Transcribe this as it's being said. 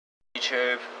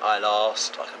YouTube, I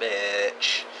lost like a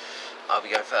bitch. I'll be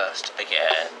going first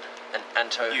again. And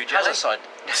Anto has a side.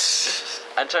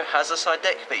 Anto has a side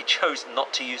deck, but he chose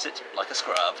not to use it like a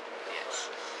scrub. Yes.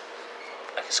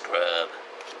 Like a scrub.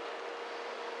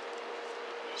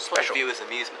 For the viewers'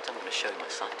 amusement, I'm going to show you my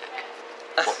side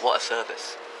deck. What a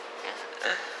service.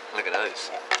 Yeah. Look at those.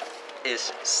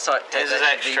 Is side deck. Here's his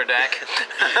extra deck.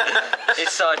 His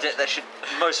side deck that should,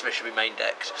 most of it should be main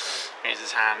decked. Here's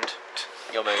his hand.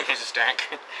 Your move. Here's his deck.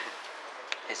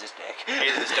 Here's his deck.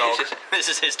 Here's his dog. This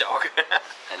is his dog.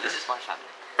 And this is my family.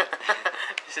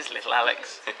 This is little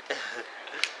Alex.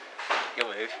 Your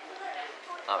move.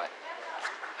 Alright.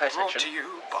 Pay Brought attention. to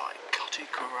you by Cutty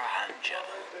Karanja.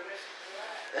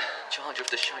 Charge of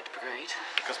the Shite Brigade.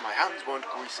 Because my hands weren't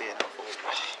greasy enough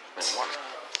already. Mill 1.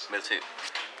 Mill 2. Mill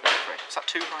 3. Is that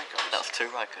 2 Rykos? That's 2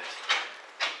 Rykos.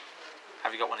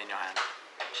 Have you got one in your hand?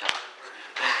 Shut up.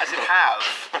 As it have.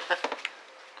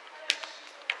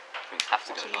 We have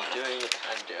to What go are you lighter. doing with the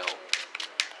hand deal?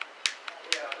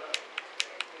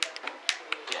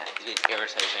 Yeah. It's getting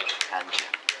irritating. And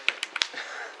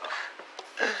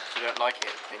If you don't like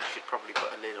it, then you should probably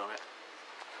put a lid on it.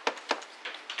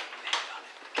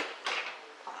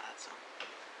 I like that song.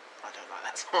 I don't like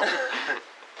that song.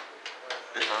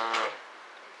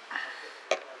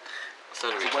 so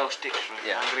do It's we a Welsh dictionary.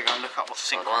 Yeah. I'm going to go and look up what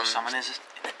synchro Hold on. summon is.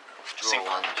 draw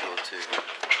 1, draw 2.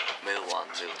 Mill 1,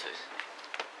 mill 2.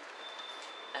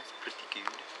 That's pretty good.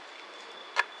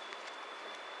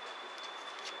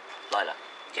 Lila.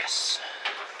 Yes.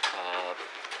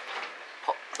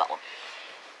 Pop that one.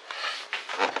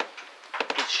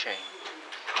 It's Shane.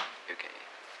 Okay.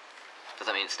 Does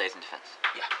that mean it stays in defense?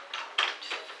 Yeah.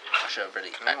 I should have really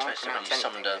activated it when you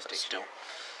summoned her, but still.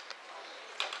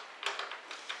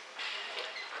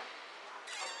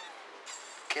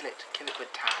 Kill it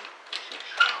with Tam.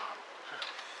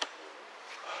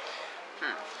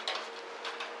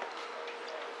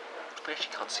 We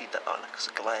actually can't see that line because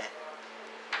of glare.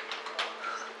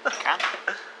 Can?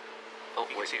 Oh,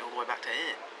 You can see it all the way back to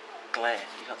here. Glare,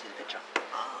 you can't see the picture.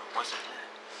 Oh, why is it there?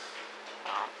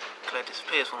 Oh, Claire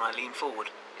disappears when I lean forward.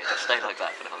 Yeah, just stay like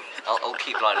that for now. I'll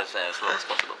keep Lila's there as long as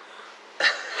possible.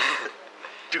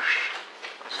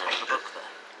 Stop the book there.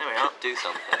 There we are. Do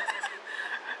something.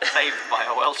 Saved by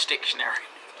a Welsh dictionary.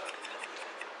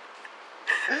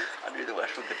 I knew the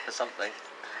Welsh were good for something.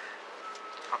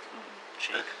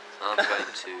 Cheap. I'm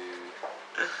going to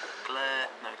Glare,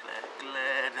 no glare,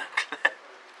 glare, no glare.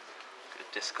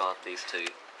 discard these two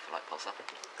for light pulsar.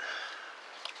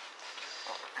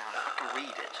 Oh, now if I can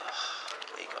read it.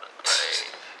 We got it great.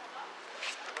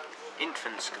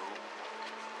 Infant school.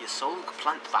 Je solg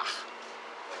plant wach.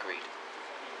 Agreed.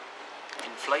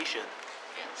 Inflation.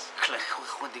 Yes.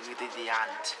 The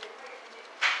ant.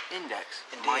 Index.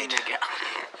 Indeed. Minor guy.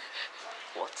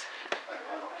 What?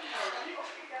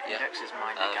 Index is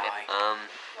minor guy.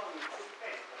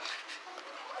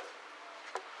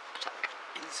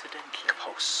 Incidentally.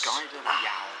 Pulse. Guide of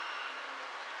Yow.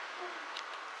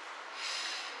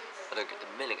 I don't get the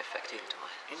milling effect either, do I?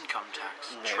 Income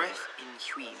tax. No. Treth in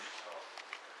Huyn.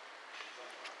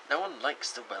 No one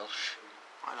likes the Welsh.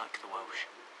 I like the Welsh.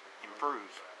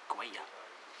 Improve. Gweya.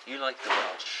 You like the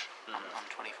Welsh. I'm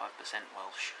 25%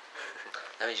 Welsh.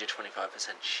 That means you're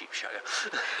 25% sheep sugar.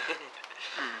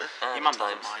 Your mum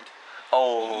doesn't mind.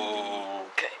 Oh.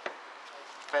 Okay.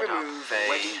 Fed up. Remove a-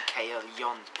 Wedi Kale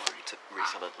Yonsbury. To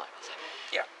resolid light pulsar.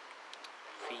 Yeah.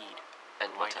 Feed.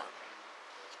 End my Right. turn.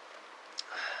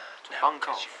 To Now, bunk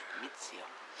because off.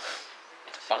 Mitzion.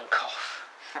 Bunk off.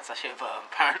 That's actually a verb,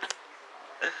 apparently.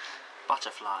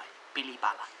 Butterfly. Billy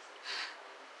Balla.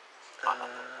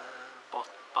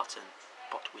 Button.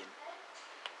 Botwin.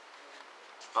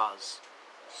 Buzz.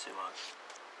 Suo.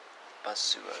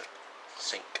 Buzzsuo.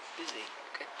 Sink. Busy.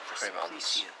 Okay. 3 months.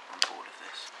 Plesia on board of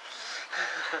this.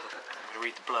 I'm going to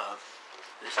read the blurb.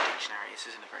 This dictionary, this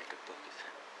isn't a very good book, is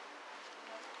it?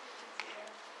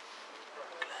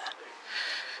 Glare.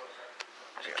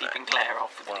 Actually, keeping glare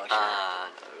off with the Well, dictionary.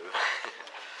 No.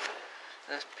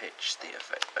 Let's pitch the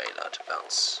effect Baylor to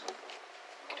bounce.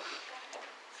 Do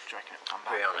you reckon it'll come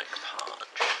back? Bionic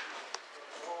Punch.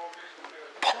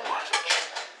 Punch.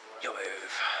 Your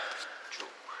move. Draw.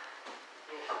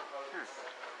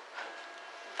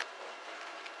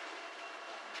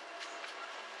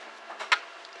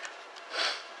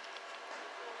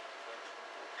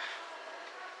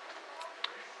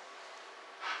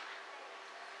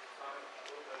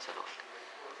 So look.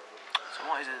 So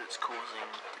what is it that's causing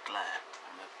the glare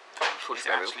on the page? Full Is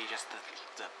it stereo. actually just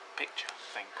the picture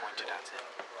thing pointed at it?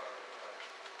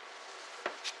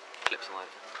 Clips them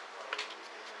over.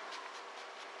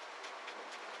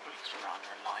 Looks we're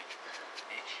under a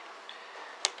light-ish.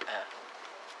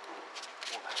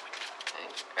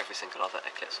 every single other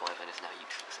Eclipse Wyvern is now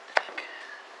useless in the deck.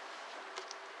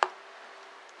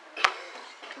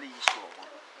 Please draw one.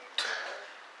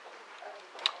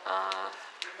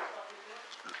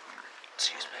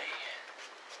 Excuse me.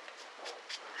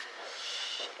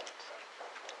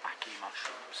 Wacky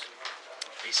mushrooms.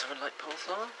 Be something like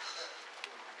Pulsar?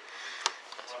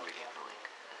 That's really annoying.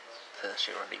 That's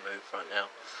your only move right now.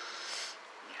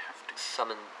 You have to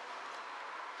Summon.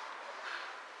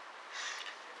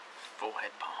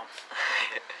 forehead palm.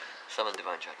 Summon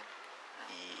Divine Dragon.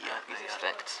 Yeah. Use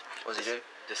effects. What does he do?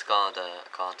 Discard a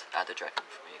card, add a dragon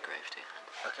from your grave to your hand.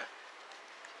 Okay.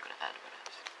 I'm gonna add Red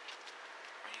Eyes.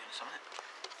 Are you going to summon it?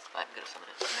 I'm gonna summon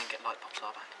it. And then get light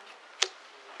pulsar back?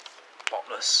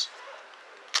 Bottomless.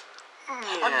 I'm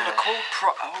gonna call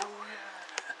Oh,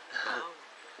 yeah.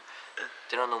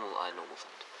 Did I normal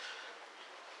summoned?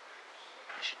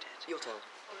 Yes, you did. Your turn.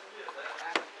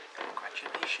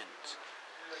 Congratulations.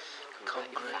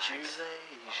 Congratulations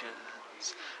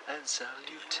and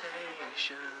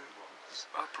salutations.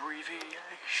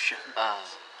 Abbreviation.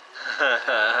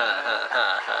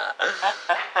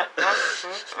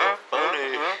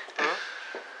 Funny.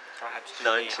 So I had to do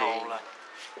 19. the whole,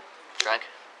 Drag.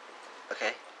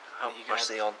 Okay. How you much is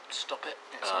gonna he on? stop it.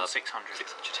 It's on 600.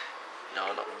 600. No,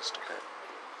 I'm not going to stop it.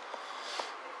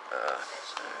 So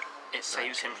It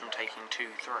saves him from taking 2-3.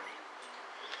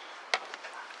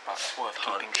 But it's worth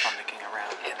Punch. keeping Thunder King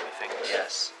around and everything.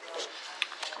 yes.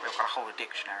 We've got a whole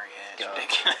dictionary here. It's Go.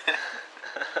 ridiculous.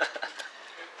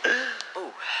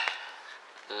 Ooh.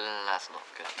 That's not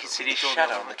good. You can see Did the he draw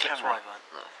shadow other on the Eclipse camera. Wyvern?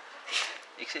 No.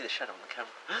 You can see the shadow on the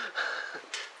camera.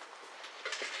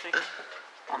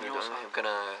 On your side. I'm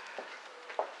gonna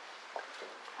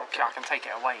Okay, I can take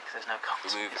it away because there's no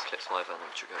cards. remove Eclipse Wyvern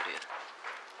and Tragodia.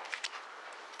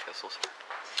 Go Sorcerer.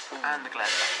 And the Glare.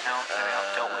 Now, there we are,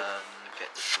 dealt with.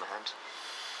 Get this from my hand.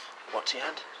 What to your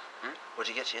hand? Hmm? What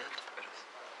do you get to your hand?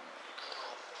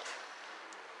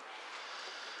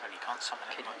 Well, you can't summon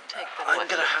it. Can you right? take that I'm away?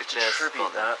 going to have to Declare tribute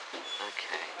Spawn. that.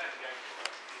 Okay.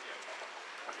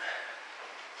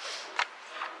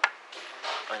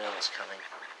 I know what's coming.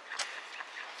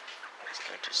 It's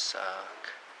going to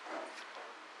suck.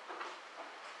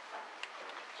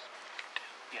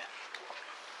 Yeah.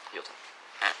 Your turn.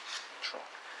 Draw.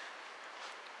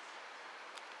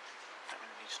 Don't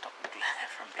really stop the glare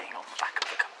from being on the back of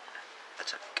the card.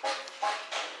 Attack.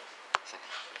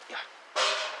 Second. Yeah.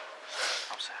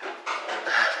 I'm sad.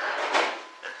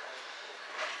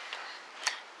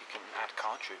 You can add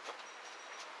Card Trooper.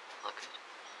 Okay.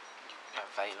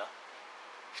 Veiler.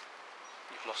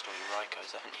 You've lost all your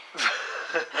Raikos, haven't you?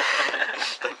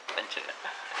 Don't mention it.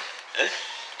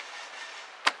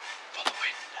 For the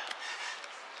win.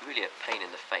 It's really a pain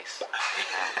in the face.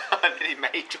 I nearly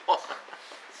made one.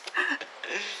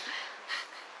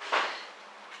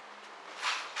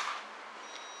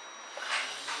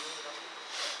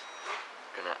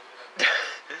 Gonna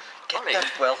Get Ollie.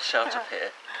 that Welsh out of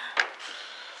here.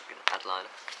 add Lila.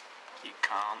 You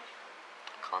can't.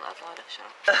 Can't add Lila. Shut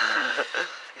up.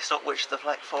 It's not Witch of the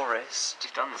Black Forest.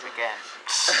 You've done this again.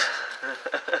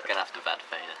 Gonna have to bad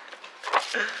Vader.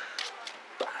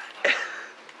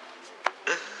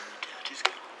 Just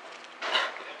go.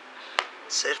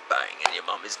 Says bang and your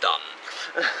mum is done.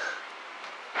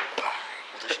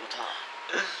 Additional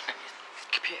time.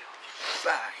 Kapew.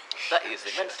 Bang. That is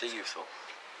immensely useful.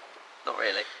 Not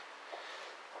really.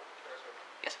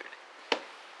 Yes, really.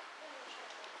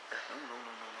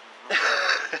 No.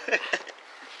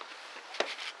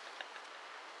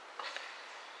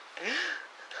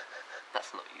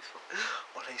 That's not useful.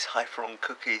 One of these Hyperon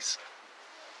cookies.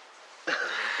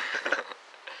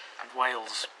 And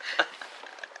whales.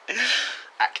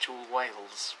 Actual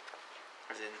whales.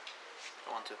 As in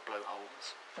the ones with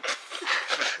blowholes.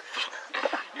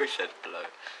 You said blow.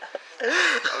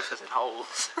 I also said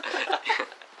holes.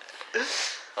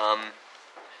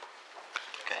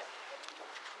 Okay.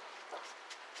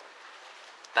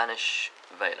 Banish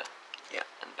Vela. Yeah.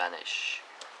 And banish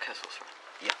Sorcerer.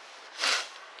 Yeah.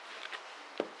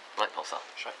 Light Pulsar.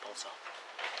 Strike Pulsar.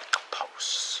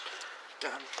 Pulse.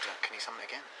 Done. Can you summon it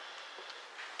again?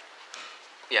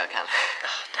 Yeah, I can.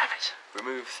 Ah, damn it.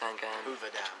 Remove Sangan. Hoover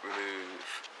down.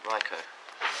 Remove Raiko.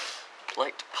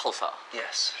 Light Pulsar.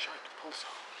 Yes. Strike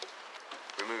Pulsar.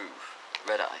 Remove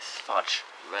Red Eyes. Fudge.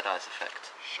 Red Eyes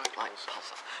effect. Strike Light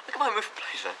Pulsar. Pulsar. Look at my move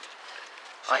please.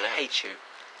 I hate you.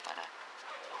 I know.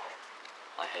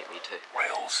 I hate me too.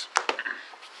 Rails.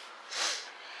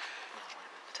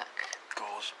 Attack.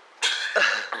 Gauze.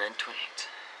 And then 28.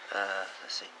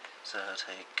 Let's see. So I'll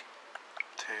take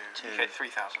Two. Two. You get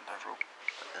 3,000 overall.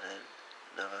 and then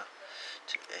another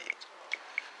 2, 8,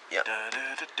 Yep. I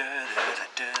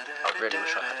really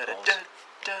wish I had balls.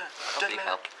 I'll be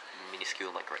how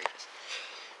minuscule my grave is.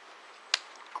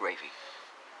 Gravy.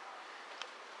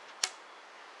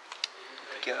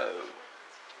 Go.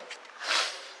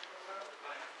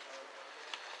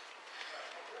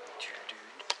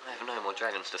 I have no more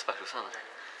dragons to special summon.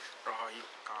 Oh, you.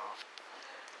 Oh.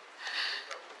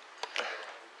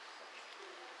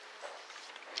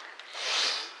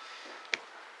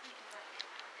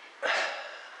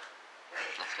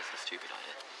 That's just a stupid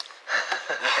idea.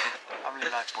 How many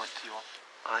life points do you want?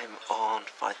 I'm on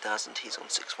 5,000. He's on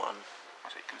 6-1. I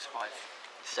think you can survive.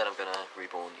 Instead, I'm gonna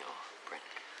reborn your Brent.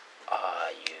 Ah,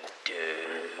 you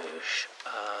douche.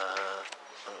 I'm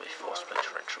gonna be forced by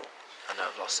torrential. I know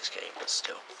I've lost this game, but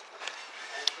still.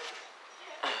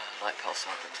 Like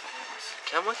Pulsar brings back memories.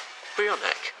 Can we? Put your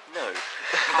neck. No.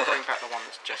 Can't bring back the one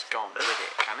that's just gone with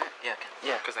it, can it? Yeah, okay.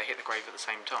 Yeah. Because they hit the grave at the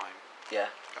same time. Yeah.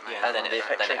 Yeah, And then the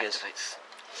effect then it triggers. activates.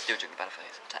 Still during the battle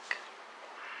phase. Attack.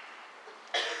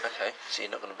 Okay, so you're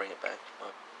not going to bring it back.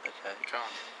 Oh, okay. You can't.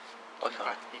 Why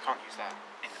can't? You can't use that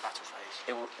in the battle phase.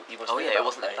 It wasn't Oh in yeah, the it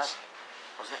wasn't in battle that.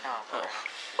 phase. Wasn't it? Oh.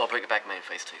 Oh. I'll bring it back main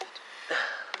phase 2.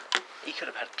 He could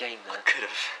have had a game there. Could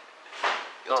have.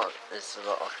 God, there's a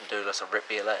lot I can do unless I rip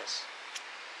BLS.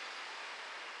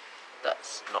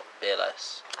 That's not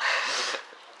BLS.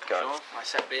 Go. Sure, I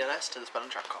set BLS to the spell and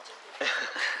trap cost.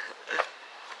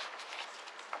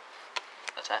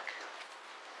 Attack.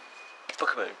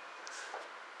 Book a moon.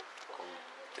 On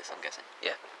this, I'm guessing.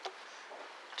 Yeah.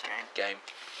 Game. Game.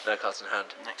 No cards in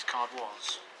hand. Next card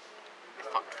was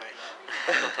Fucked Fate.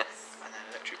 And then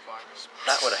Electric Virus.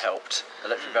 That would have helped.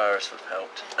 Electric Virus would have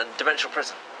helped. And Dimensional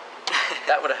Prison.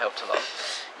 That would have helped a lot.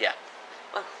 Yeah.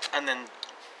 Well, And then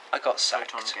I got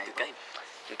sacked. Photon Chaos. good game.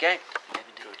 Good game. Good game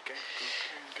indeed. Good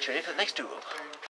game. Tune in for the next duel.